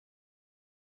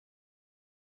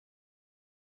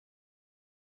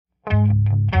Don't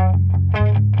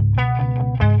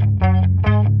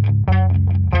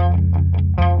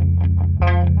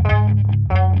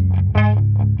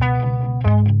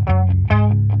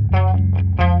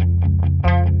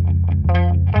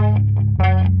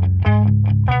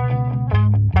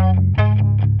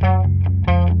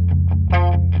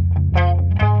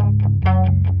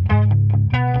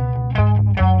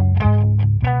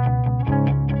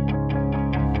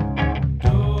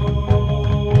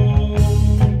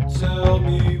tell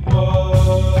me what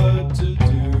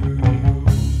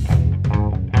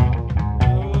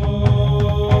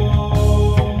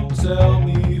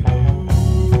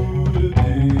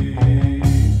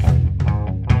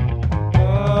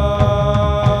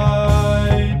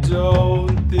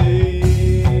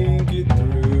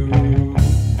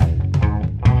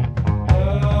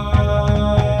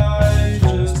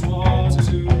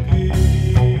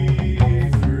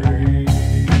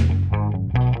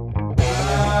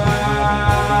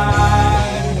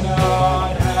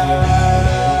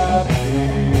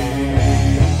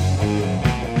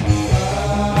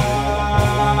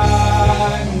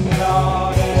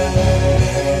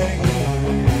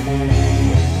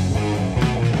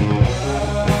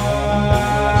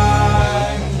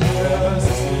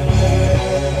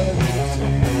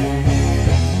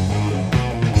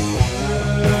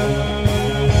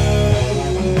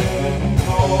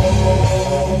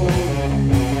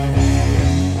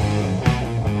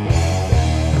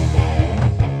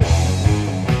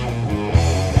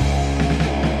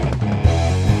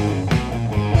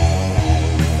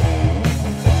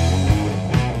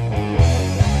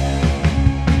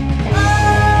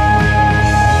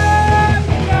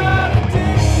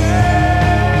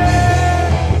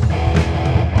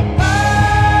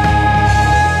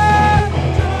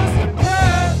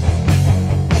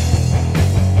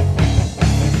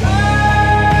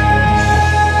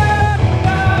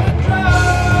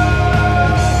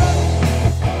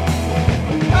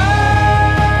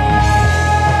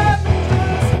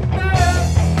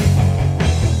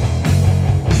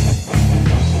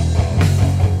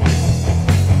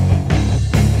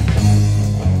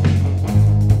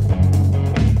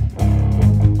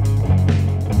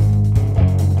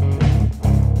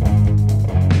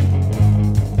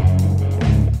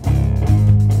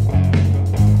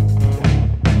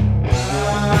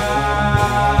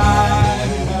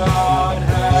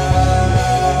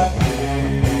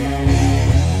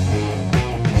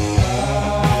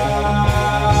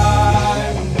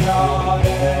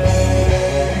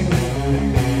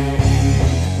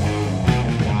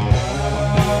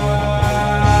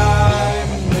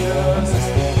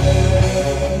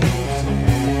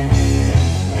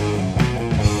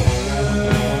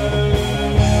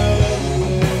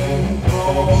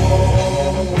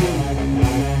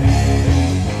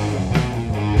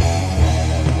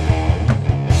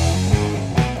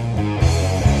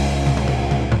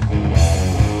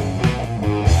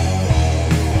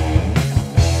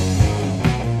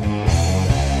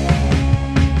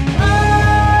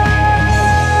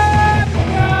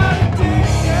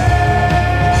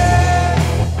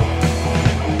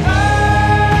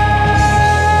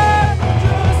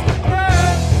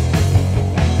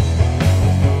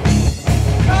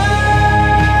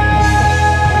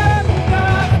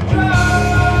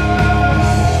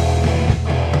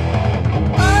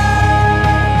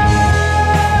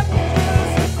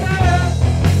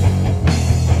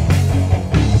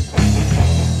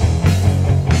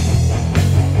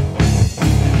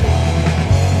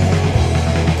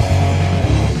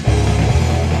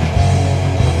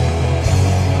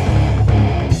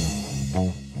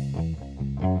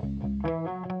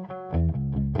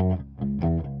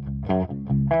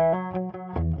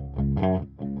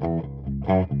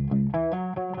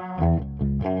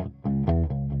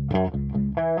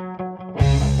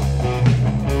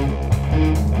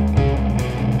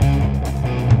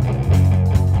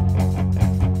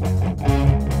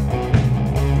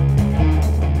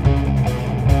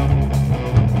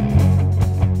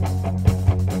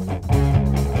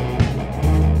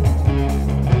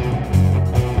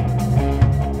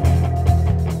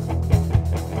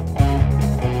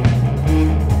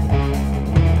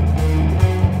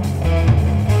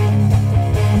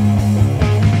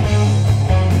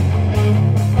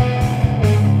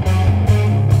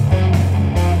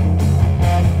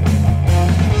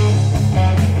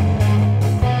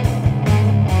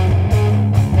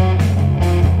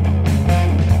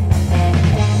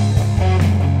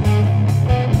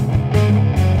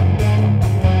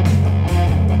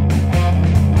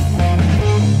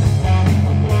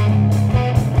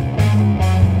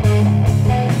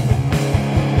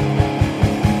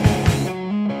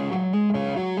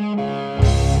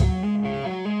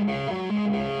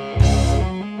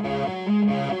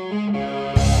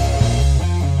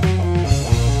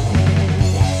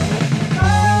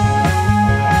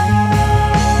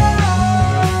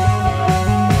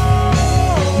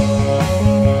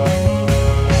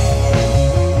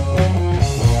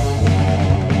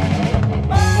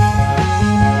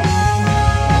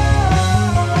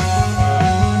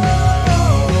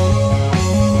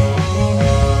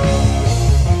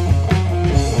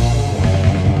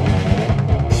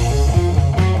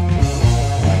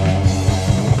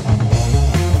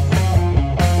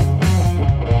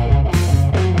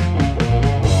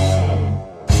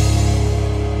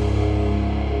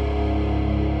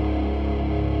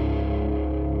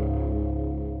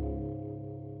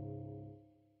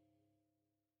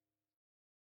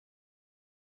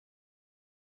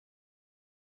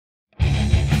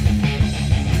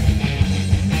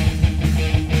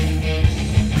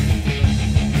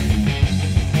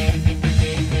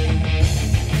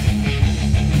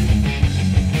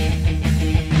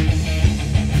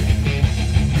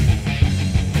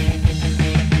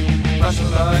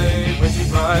way too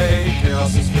bright,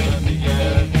 chaos is filling the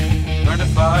air. Learn to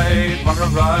fight, longer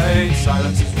ride,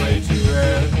 silence is way too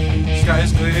rare. Sky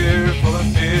is clear, full of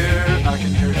fear, I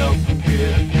can hear help from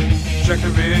here. Check the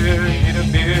rear, need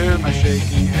a beer, my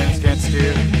shaking hands can't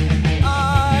steer.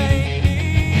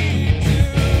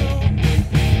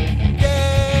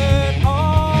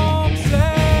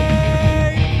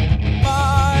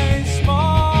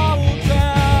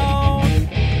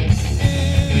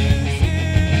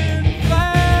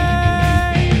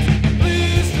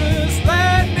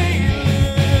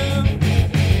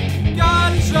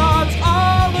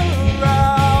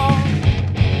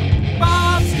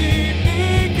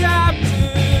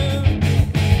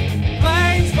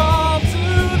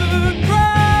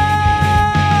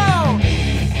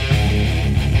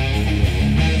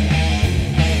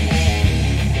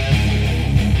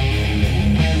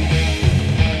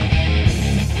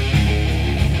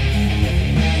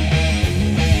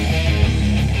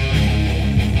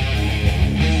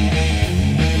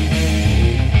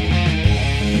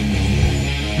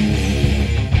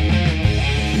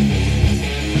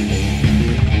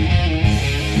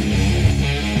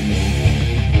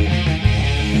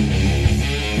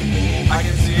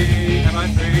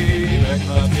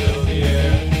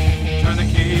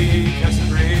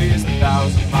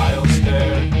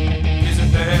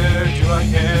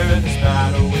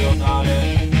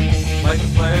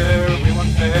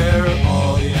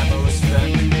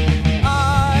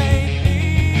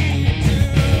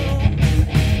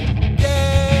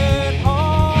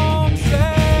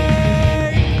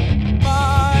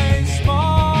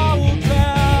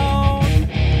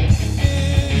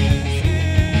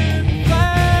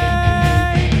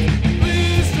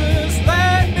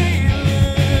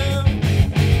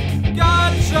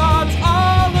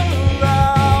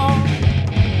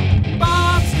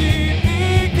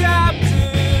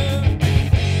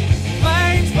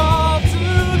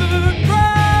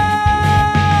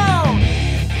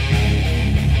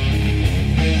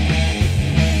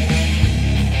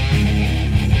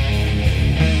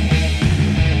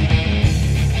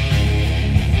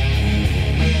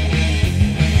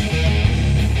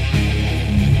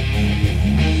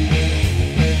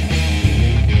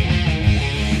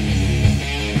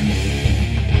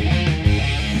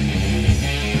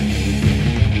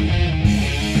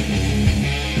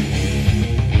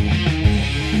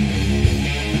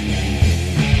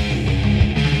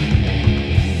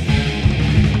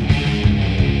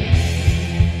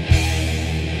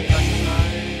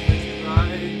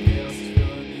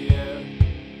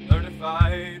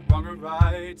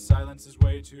 Silence is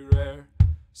way too rare.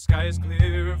 Sky is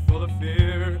clear, full of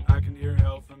fear, I can hear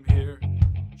hell from here.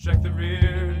 Check the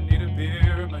rear, need a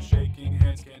beer, my shaking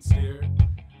hands can't steer.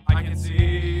 I can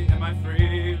see, am I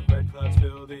free? Red clouds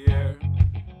fill the air.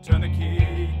 Turn the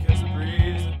key, catch the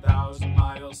breeze, 1,000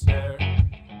 miles stare.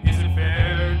 Is it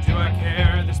fair? Do I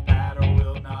care? This battle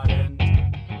will not end.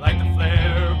 Light the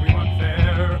flare, we want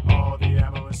fair, all the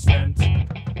ammo is spent.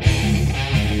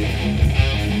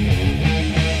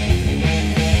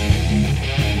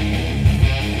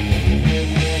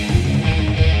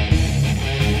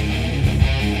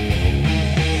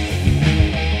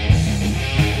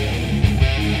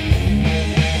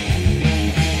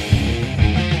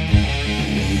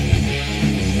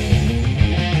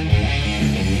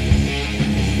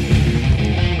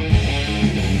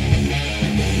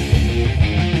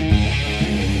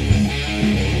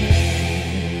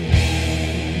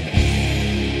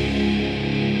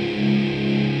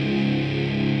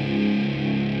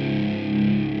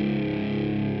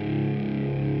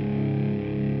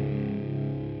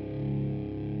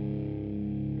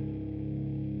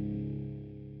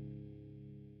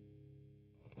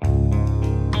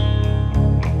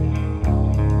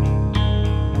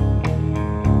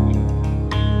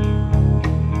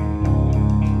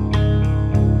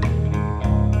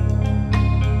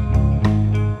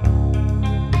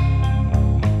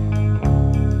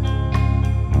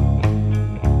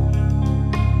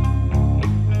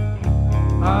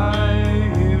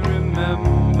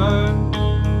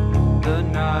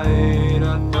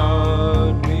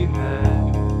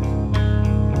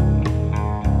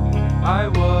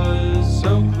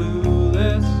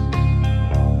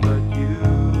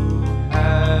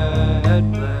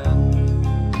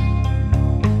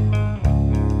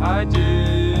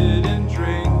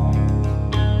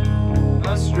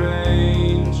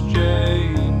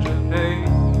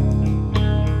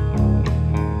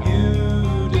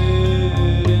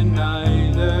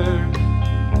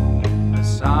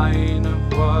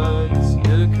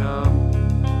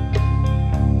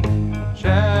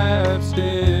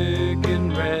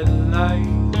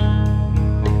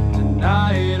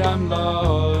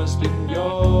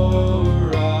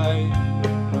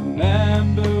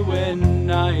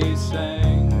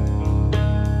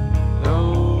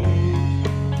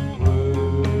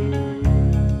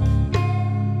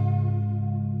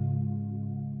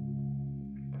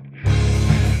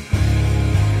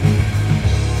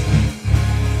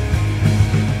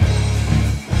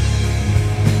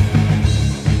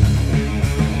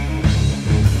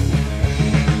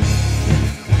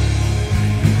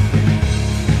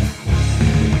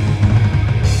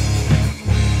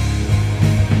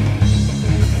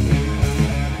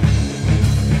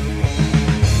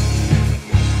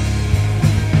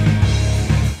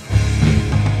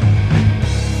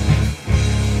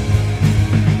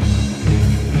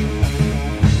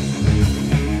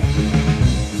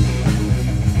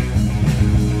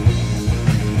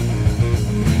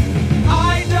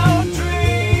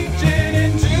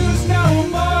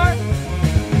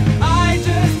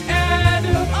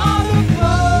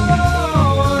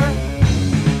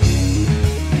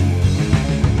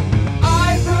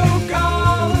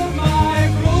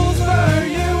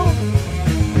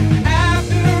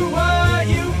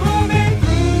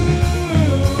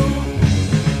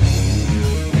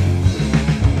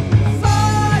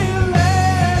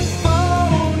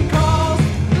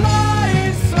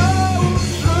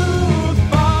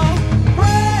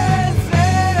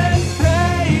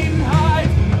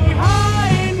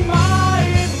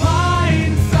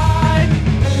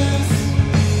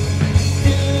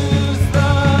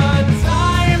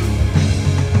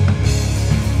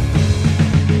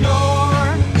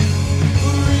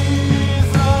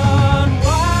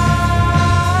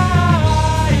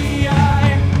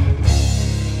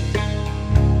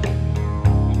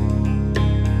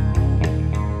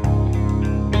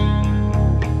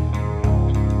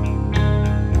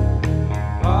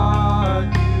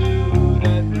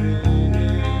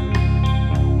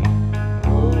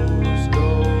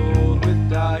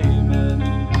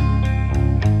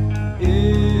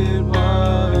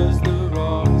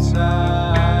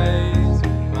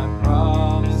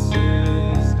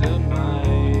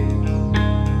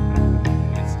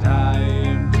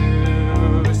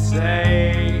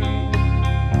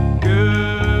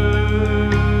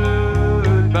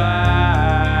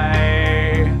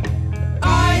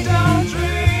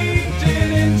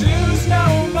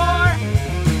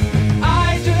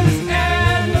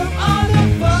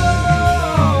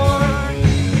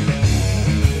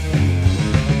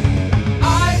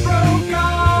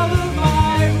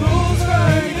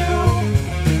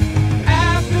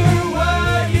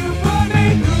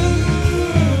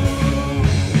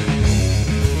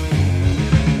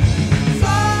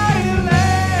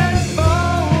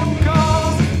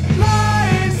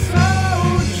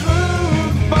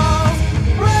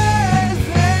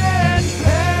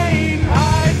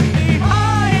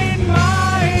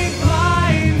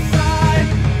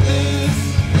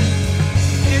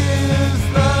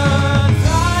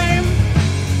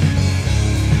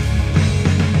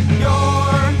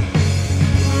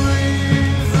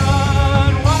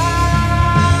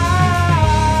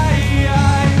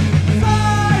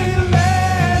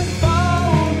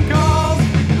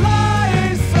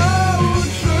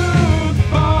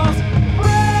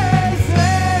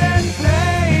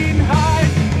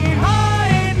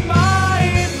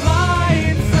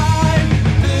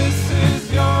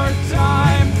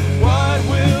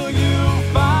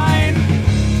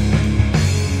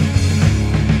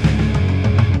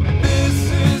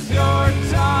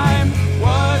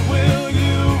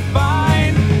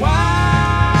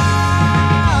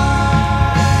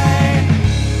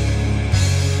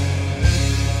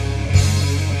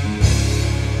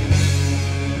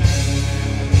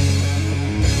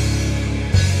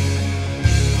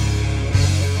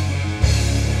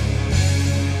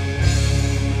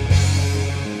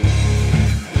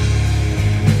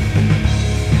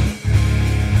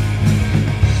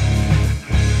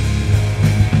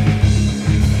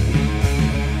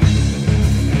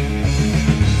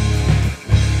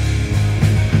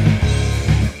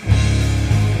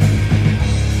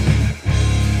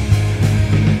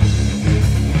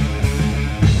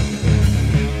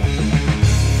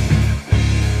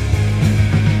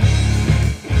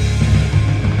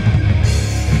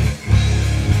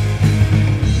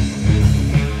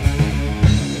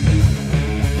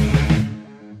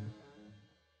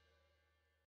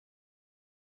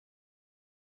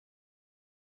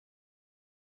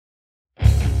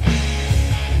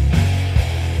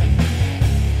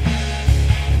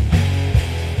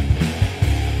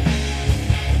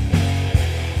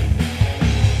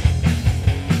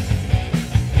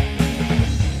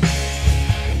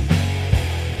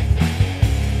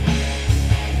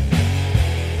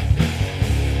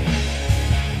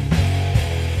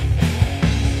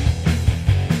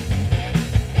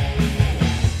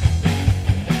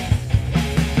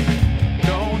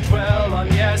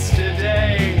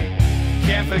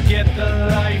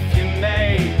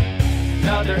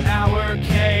 never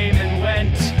came and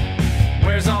went.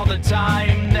 Where's all the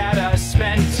time that I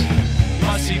spent?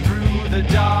 Must see through the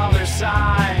dollar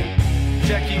sign.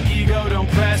 Checking ego, don't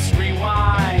press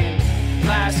rewind.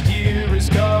 Last year is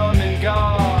come and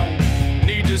gone.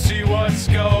 Need to see what's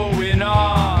going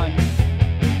on.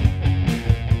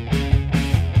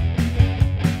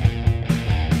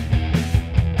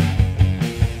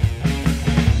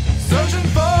 Searching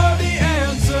for the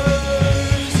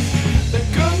answers that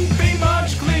couldn't be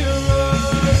much clearer.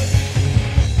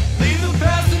 Leave the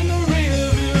past in the rear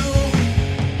view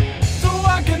so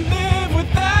I can live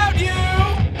without you.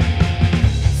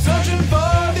 Searching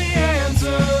for the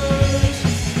answers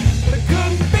that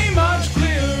couldn't be much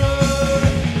clearer.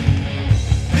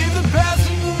 Leave the past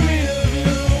in the rear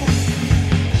view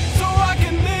so I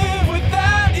can live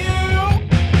without you.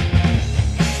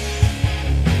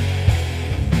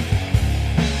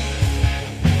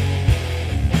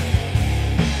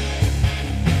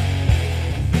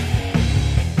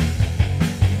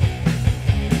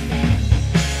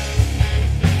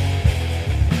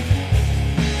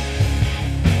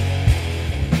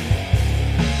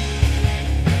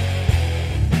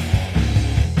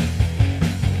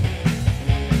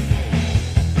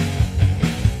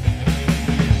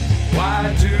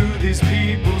 Why do these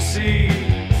people see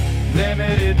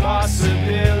limited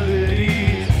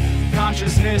possibilities?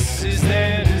 Consciousness is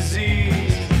their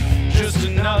disease, just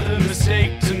another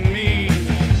mistake to me.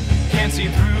 Can't see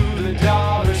through the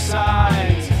dollar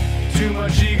signs, too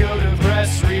much ego to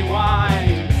press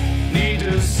rewind. Need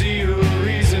to see a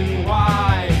reason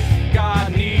why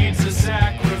God needs a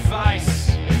sacrifice.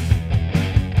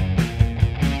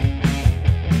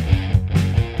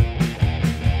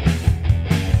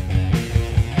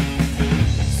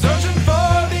 Searching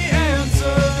for the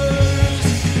answers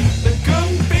that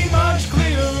couldn't be much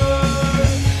clearer.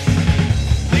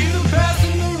 Leave the past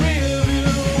in the rear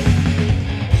view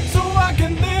so I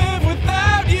can live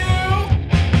without you.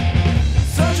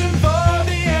 Searching for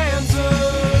the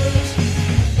answers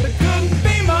that couldn't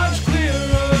be much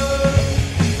clearer.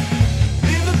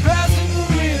 Leave the past in the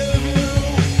rear view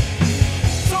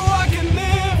so I can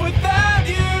live without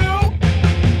you.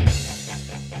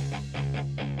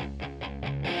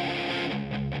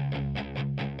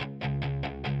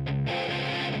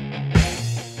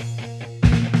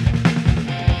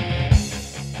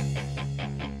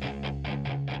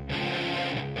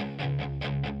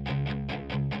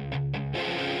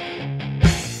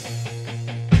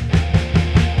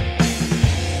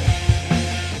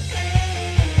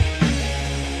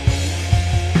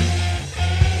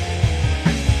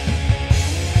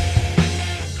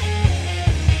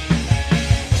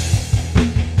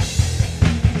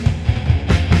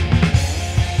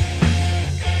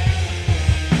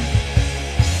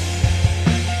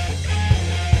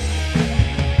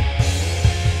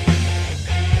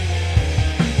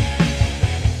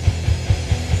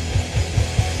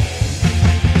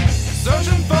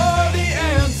 Searching for the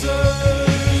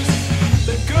answers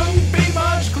that couldn't be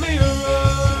much clearer.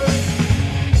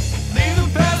 Leave the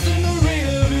past in the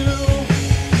rear view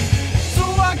so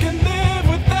I can live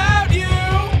without you.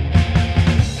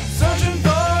 Searching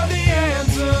for the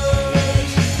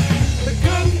answers that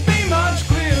couldn't be much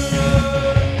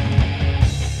clearer.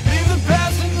 Leave the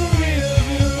past in the rear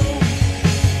view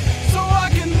so I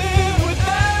can live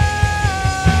without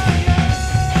you.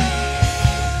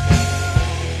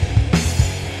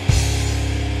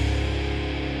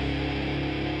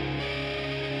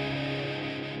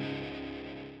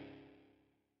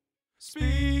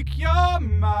 Speak your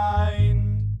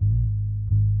mind,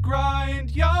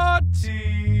 grind your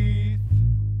teeth.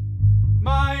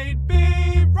 Might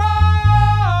be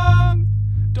wrong,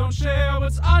 don't share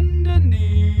what's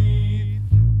underneath.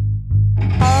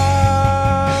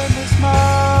 I miss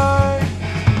my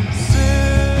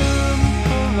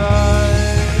simple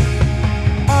life.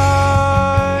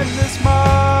 I miss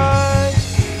my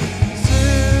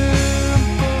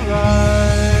simple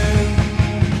life.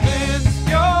 It's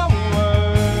your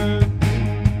word,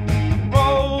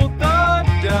 roll the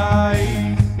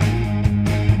dice.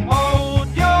 Hold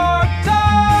your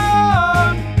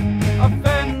tongue,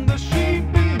 offend the sheep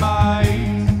and mice.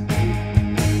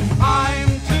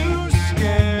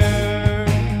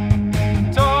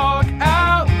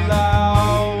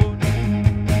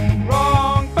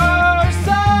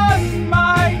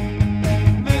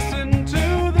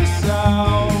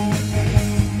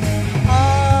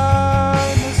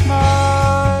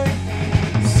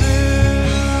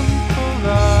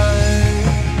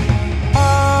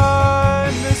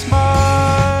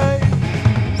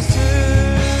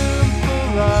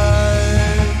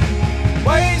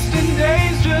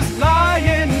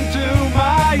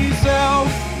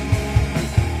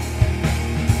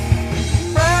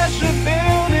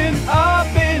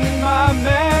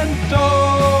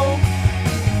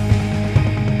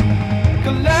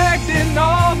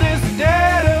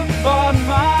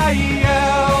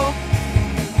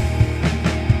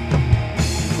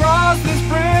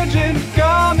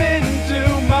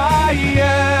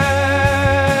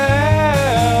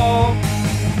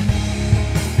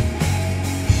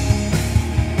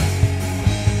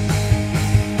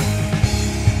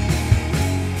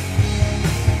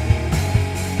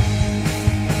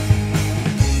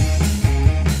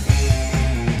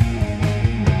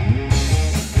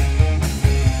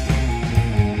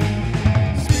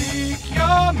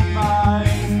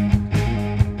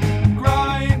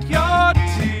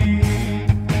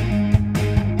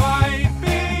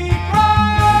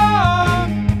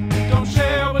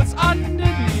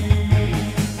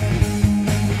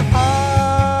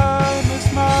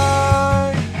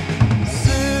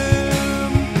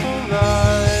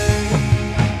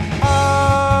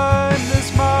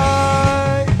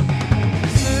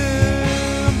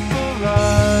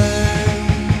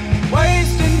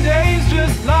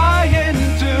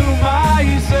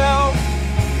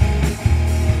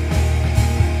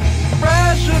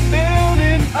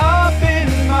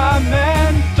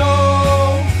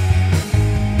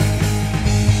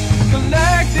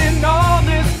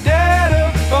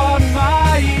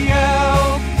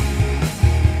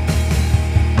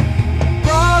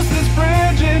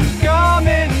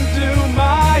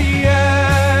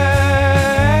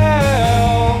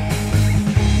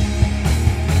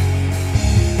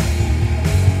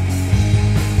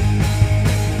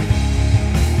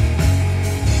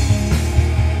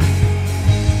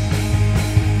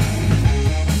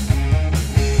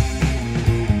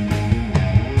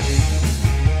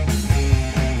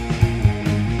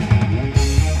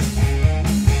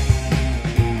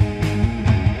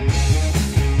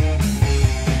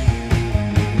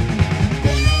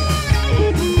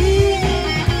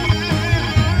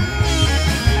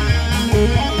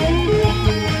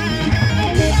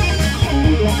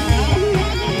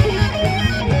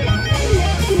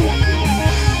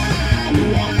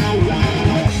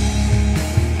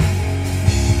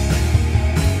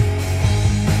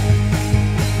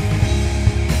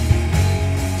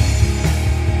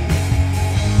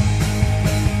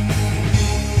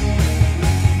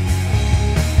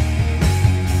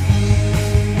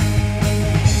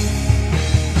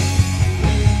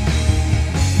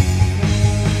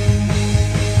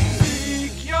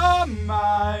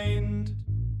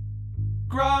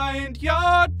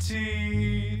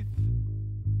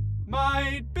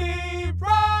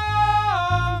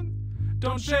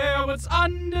 share what's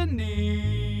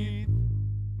underneath.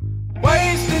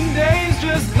 Wasting days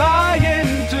just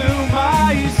lying to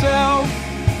myself.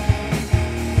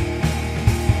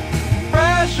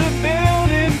 Pressure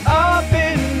building up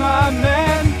in my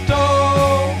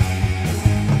mental.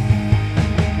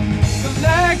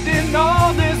 Collecting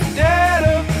all this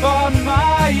data upon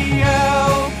my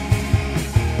health.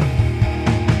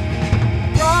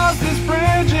 Cross this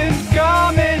bridge and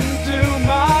come into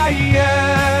my health.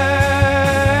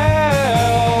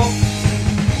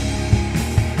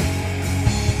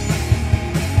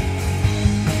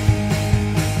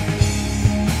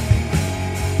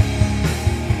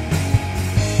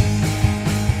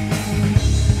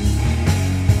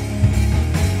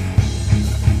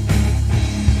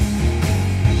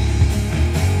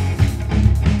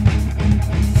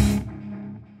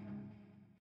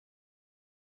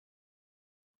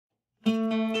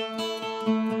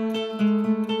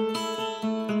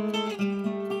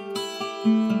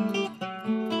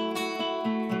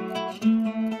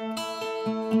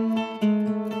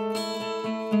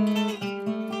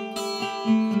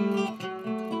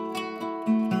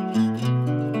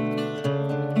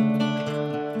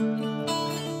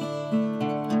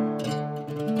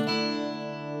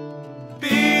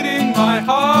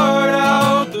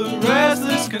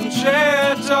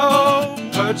 Concerto,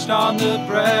 perched on the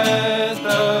breath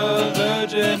of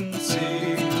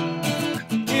urgency.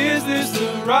 Is this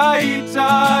the right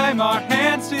time? Our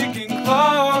hands ticking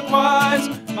clockwise,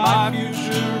 my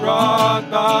future rocked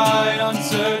by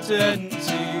uncertainty.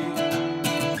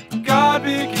 God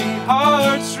picking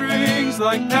heartstrings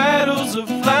like petals of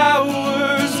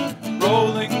flowers,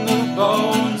 rolling the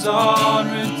bones on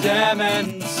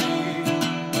Redamancy.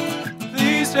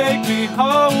 Please take me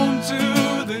home to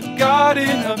the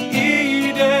Garden of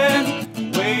Eden,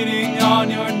 waiting on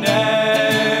your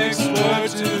next word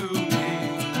to me.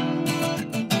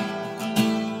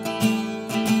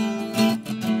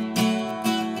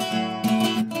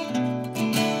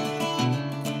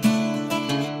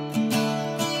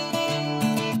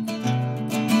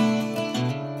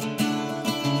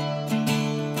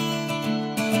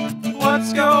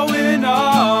 What's going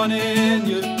on in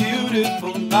your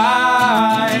beautiful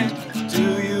mind? Do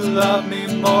you love me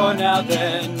more now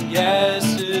than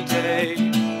yesterday?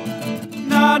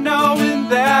 Not knowing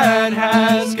that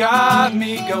has got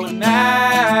me going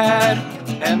mad.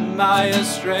 Am I a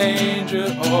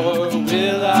stranger or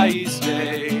will I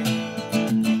stay?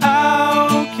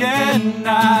 How can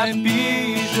I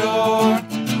be sure?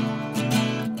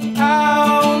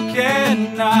 How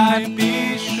can I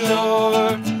be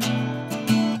sure?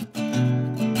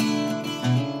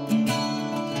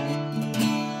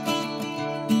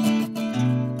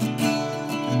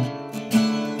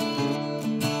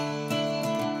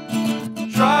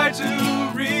 Try to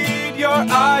read your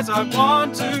eyes, I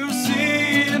want to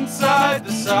see inside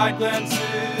the side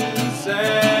glances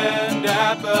and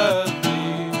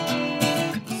apathy.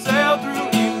 Sail through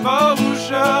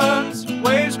emotions,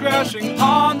 waves crashing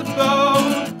on the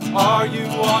boat. Are you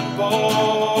on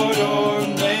board or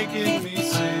making me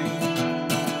sing?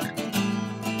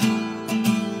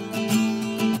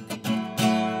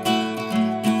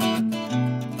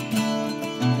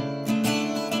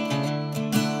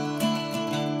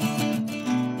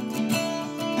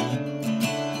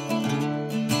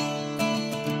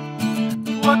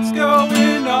 What's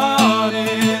going on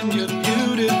in your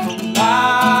beautiful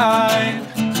mind?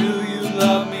 Do you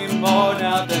love me more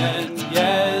now than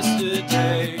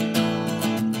yesterday?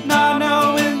 Not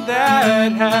knowing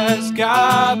that has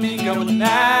got me going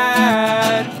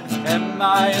mad. Am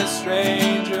I a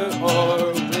stranger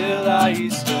or will I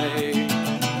stay?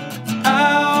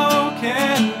 How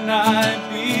can I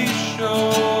be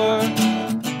sure?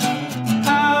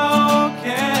 How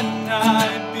can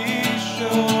I be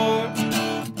sure?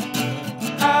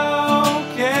 How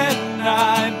can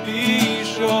I be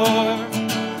sure?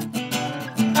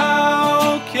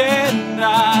 How can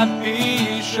I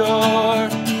be sure?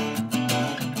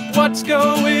 What's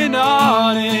going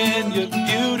on in your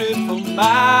beautiful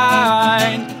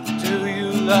mind? Do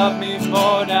you love me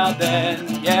more now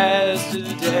than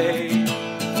yesterday?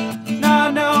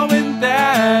 Not knowing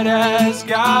that has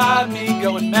got me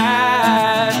going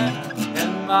mad.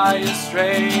 Am I a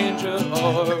stranger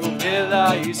or will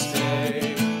I stay?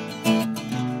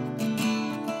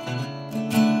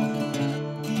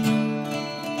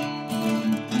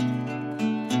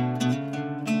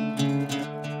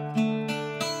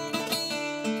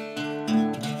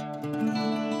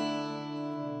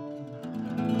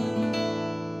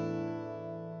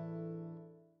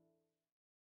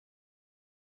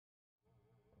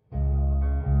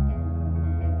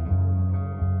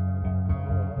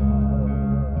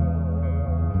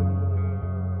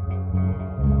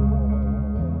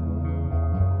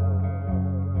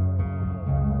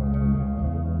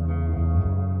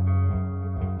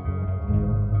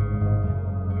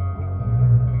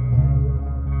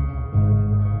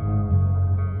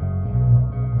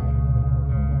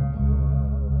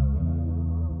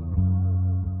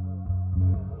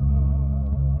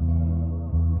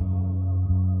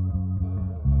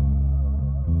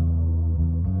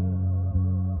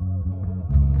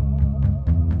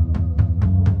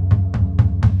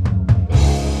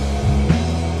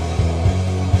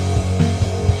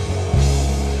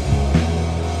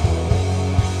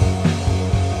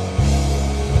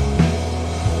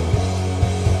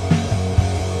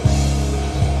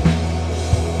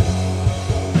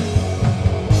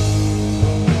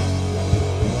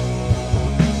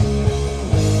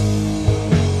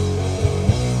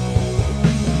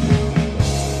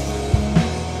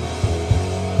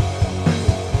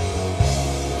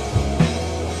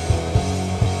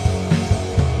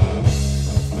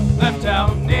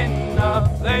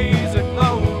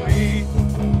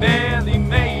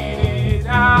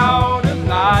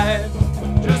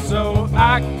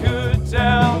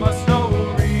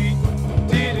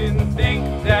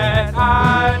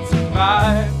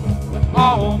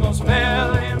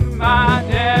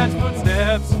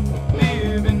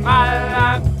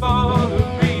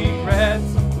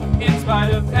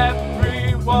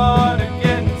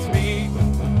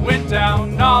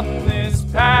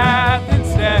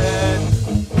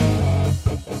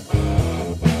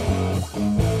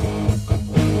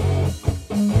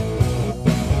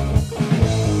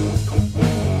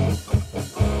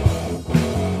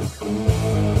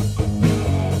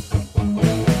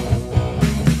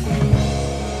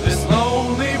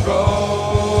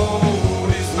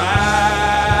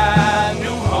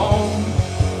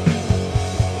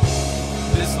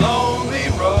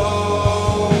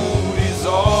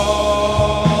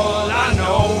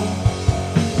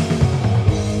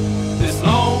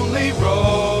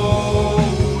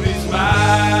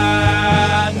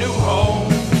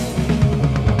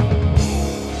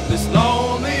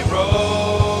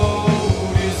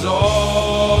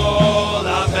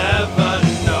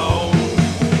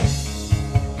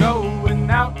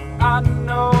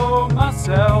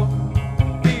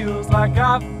 like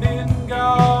I've been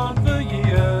gone for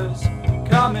years.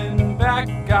 Coming back,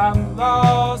 I'm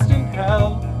lost in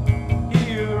hell.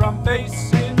 Here I'm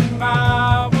facing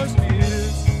my worst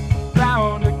fears.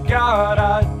 Found a God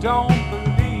I don't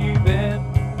believe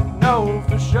in. Know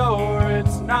for sure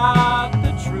it's not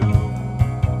the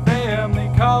truth. Family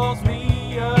calls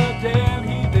me a damn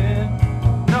heathen.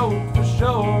 Know for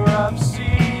sure I've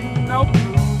seen no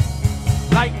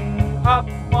proof. Lighten up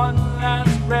one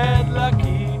last red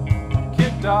lucky.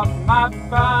 Kicked off my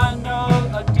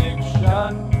final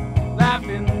addiction.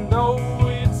 Laughing though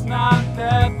it's not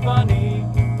that funny.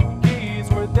 Keys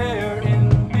were there in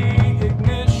the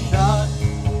ignition.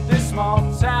 This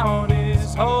small town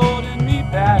is holding me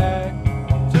back.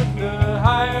 Took the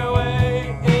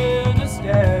highway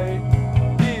interstate.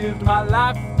 Lived my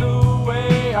life the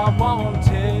way I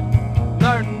wanted.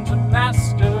 Learned to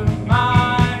master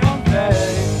my own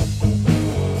fate.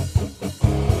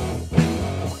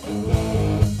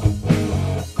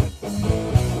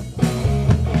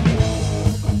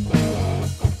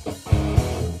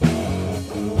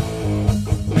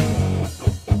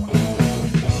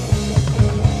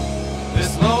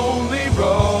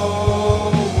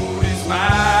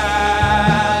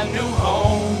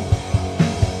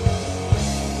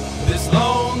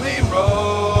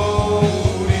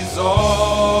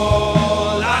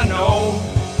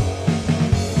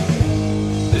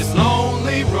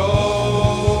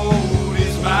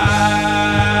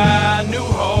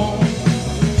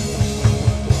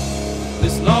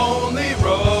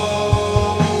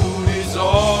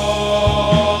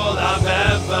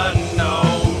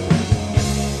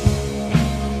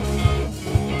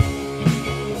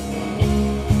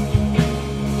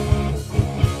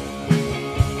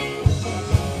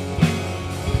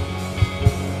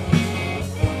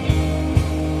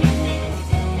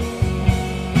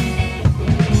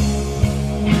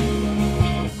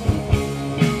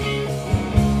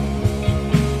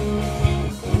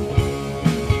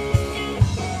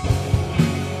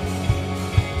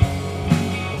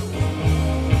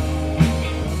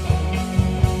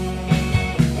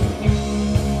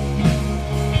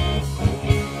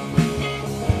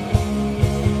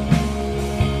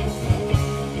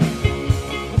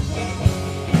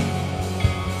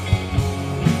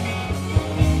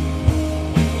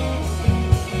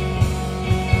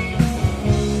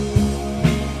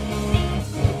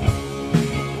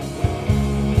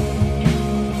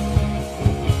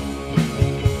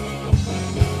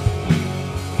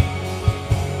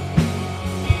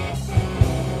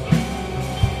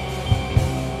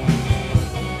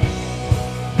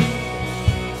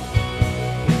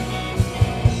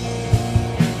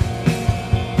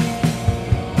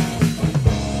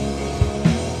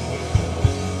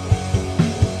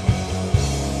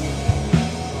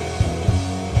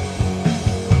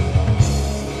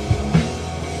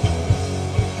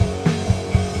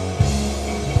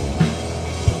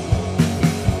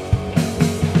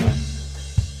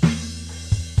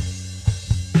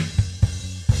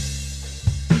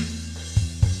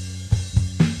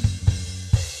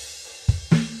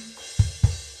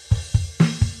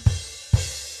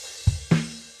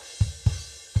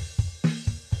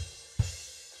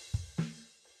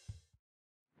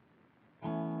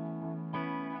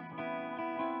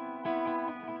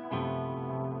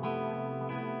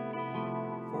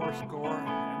 Fourscore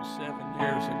and 7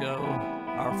 years ago,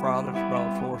 our fathers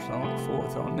brought forth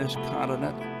on this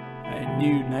continent a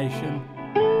new nation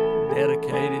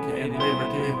dedicated in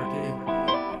liberty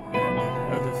and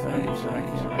other things I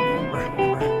can't remember.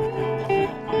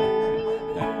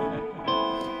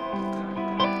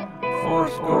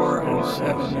 Fourscore and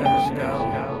 7 years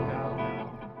ago.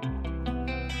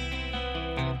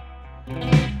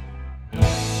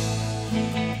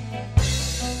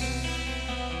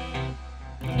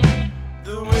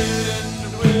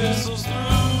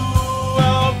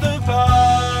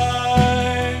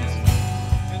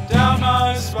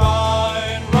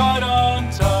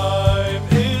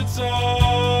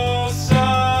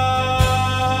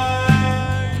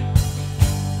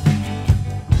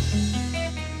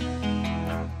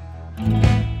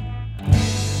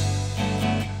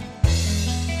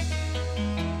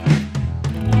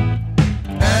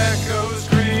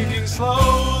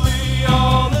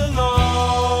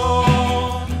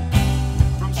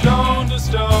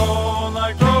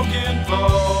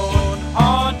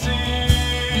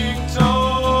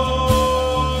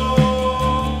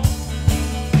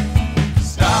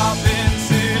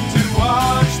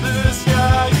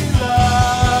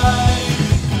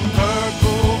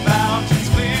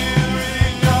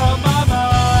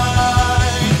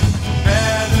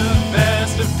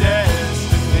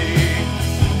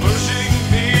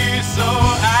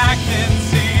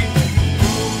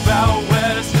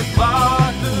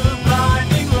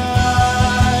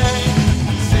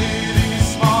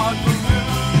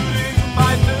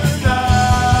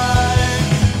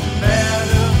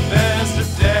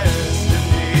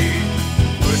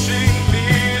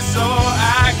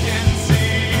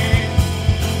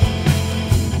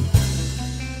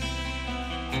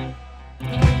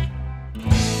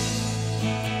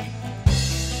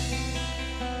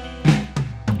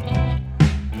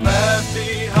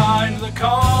 the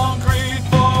Congo.